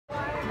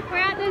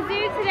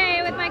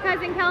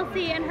cousin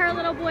Kelsey and her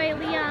little boy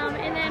Liam,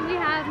 and then we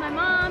have my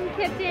mom,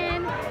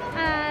 Kipton,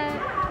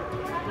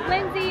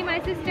 Lindsay, my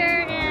sister,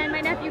 and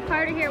my nephew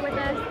Carter here with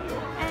us.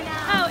 And,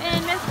 oh,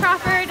 and Miss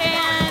Crawford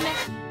and...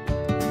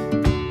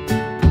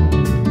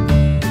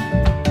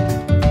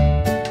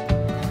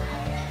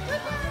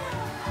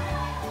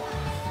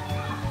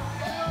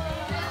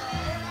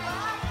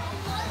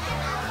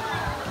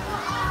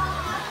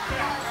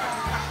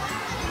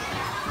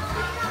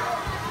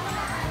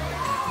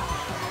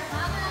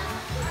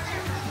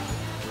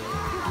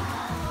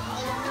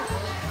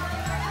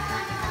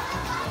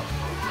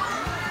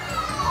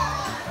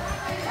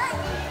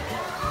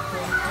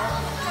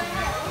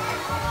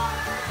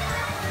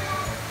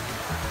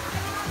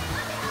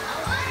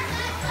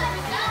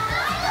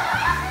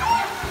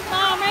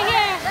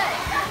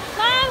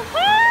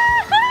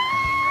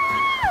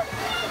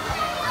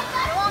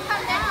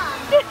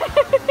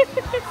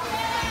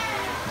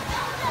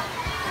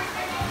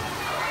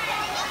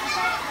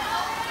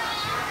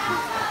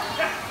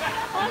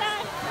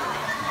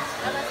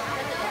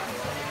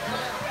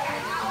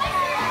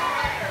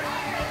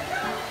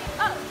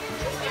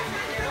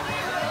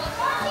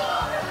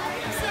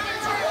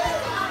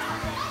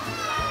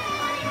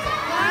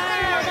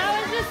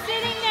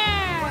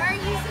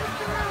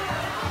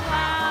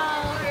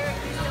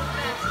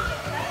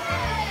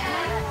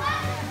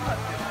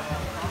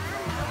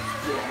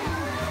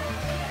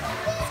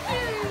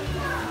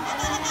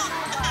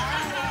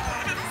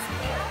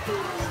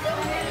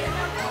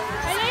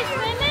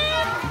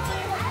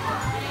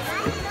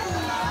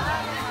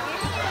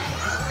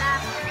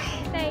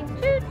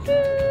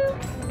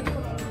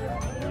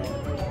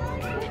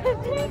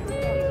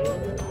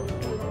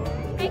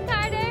 Hey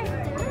Carter!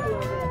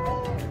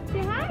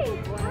 Say hi!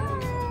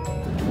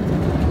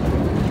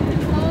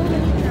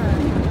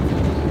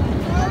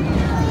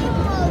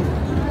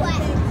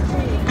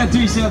 Got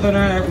 3 Southern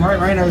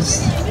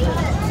Rhinos.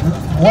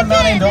 1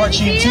 male named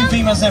Archie, 2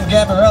 females named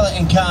Gabriella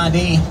and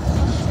Condi.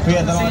 We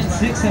have the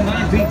 6 and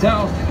 9 feet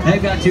tall.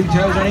 They've got 2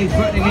 toes on each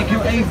foot and they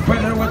can kill a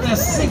predator with a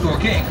single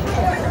kick.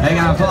 They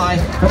got to fly. I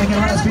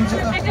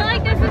feel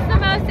like this is the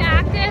most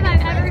active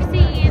I've ever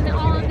seen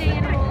all of the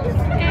animals.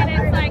 And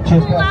it's like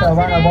cool out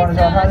today, so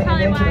that's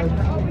probably why.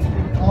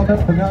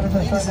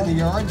 Ladies in the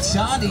yard,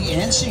 Condi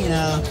and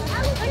Sheena.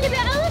 Look at the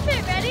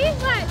elephant, ready?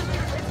 What?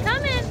 It's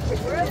coming.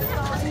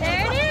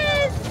 There it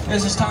is.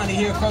 This is Condi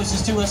here,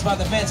 closest to us by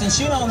the fence, and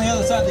Sheena on the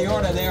other side of the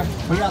order there.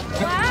 We got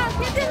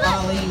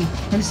Ali,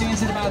 who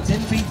stands at about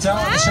 10 feet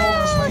tall. The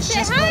shoulders weighs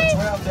just about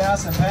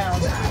 12,000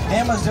 pounds,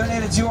 and was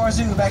donated to our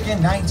zoo back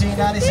in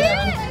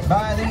 1997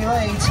 by the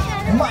late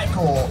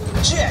Michael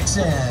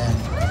Jackson.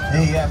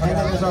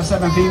 There's our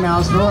 7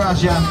 females,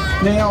 Verosia,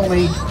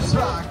 Naomi,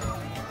 Spock.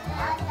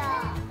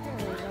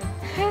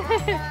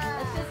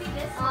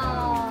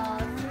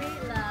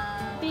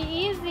 Be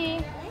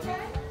easy.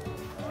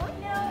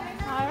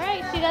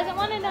 Alright, she doesn't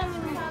want it on.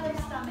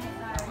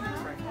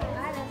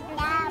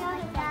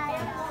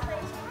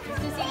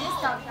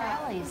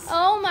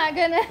 Oh my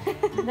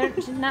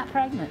goodness. She's not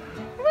pregnant.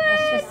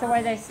 That's just the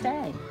way they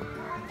stay.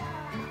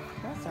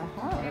 That's a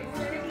hard.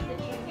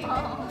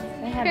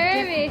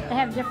 They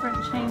have different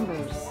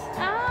chambers.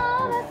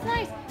 Oh, that's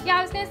nice. Yeah,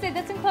 I was going to say,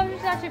 this enclosure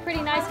is actually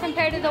pretty nice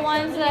compared to the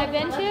ones that I've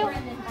been to.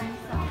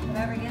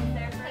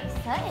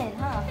 Sutton,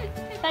 huh?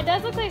 That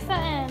does look like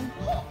Sutton.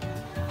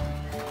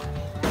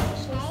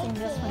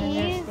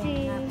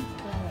 Easy.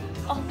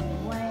 Oh,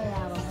 way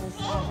out on this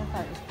side. I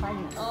thought it was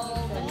pregnant. Oh,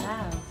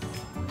 no.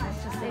 That's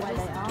just the way they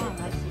are.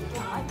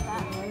 I like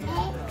that.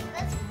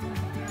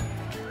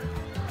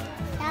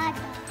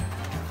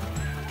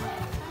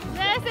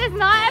 This is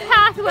not a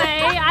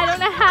pathway. I don't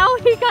know how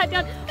we got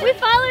down. We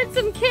followed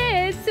some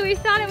kids, so we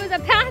thought it was a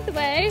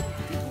pathway.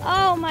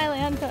 Oh, my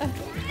Lanta.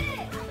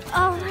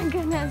 Oh, my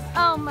goodness.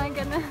 Oh, my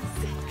goodness.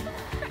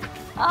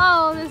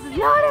 Oh, this is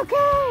not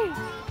okay.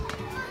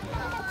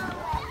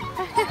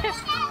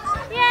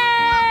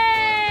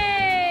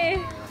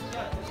 Yay!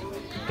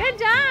 Good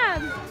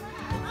job.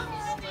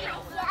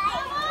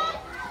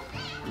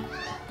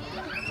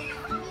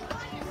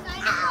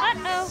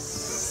 Uh-oh.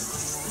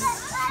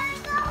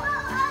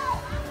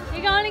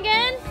 You going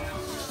again?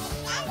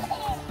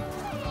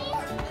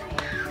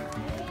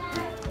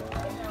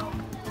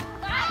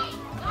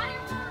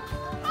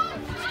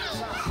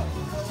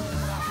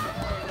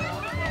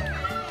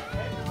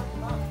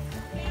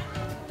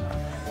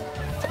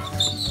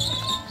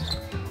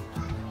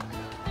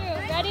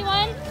 Ready?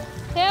 1,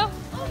 2,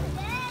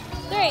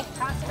 3.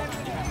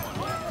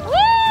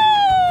 Woo!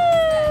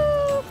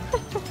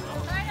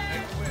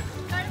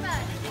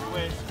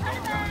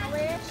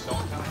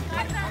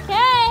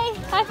 Okay,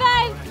 high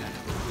five.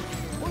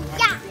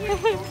 Yeah.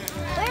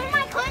 Where did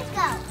my coins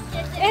go?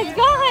 It's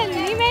gone.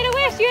 You made a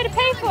wish. You had to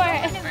pay for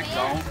it.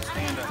 Don't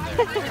stand up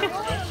there.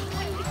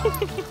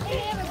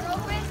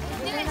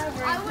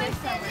 I wish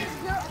that this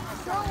girl was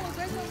going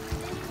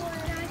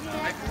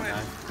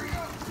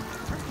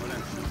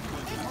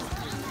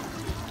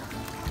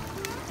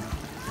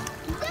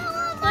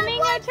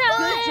Flamingo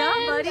challenge. Good job,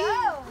 buddy.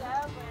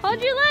 Hold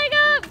your leg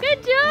up.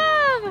 Good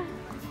job.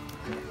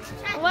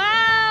 Wow.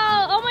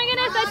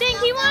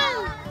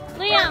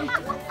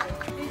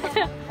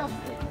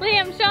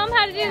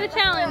 do the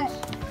challenge.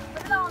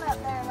 Put it on up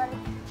there, buddy.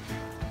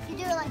 You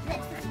do it like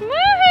this. Woohoo!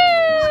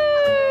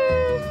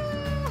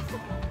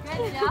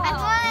 Good I job.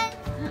 won.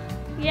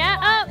 Yeah,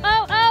 oh,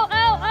 oh, oh,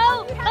 oh,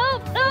 oh,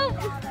 oh,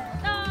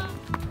 oh.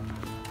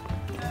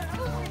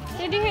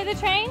 Did you hear the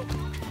train?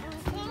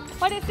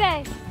 What did it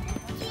say?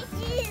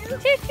 Choo-choo.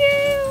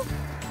 Choo-choo.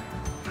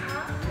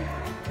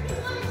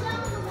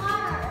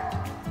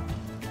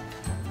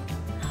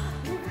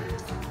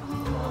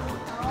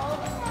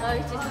 Oh,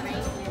 he's just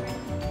racing.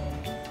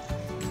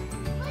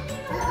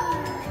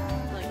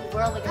 Look,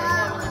 we're all looking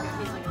at him and look at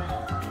he's looking at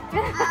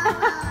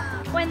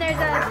us. When there's a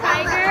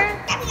tiger,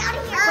 Get me out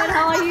of here. but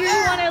all you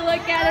want to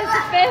look at is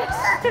the fish.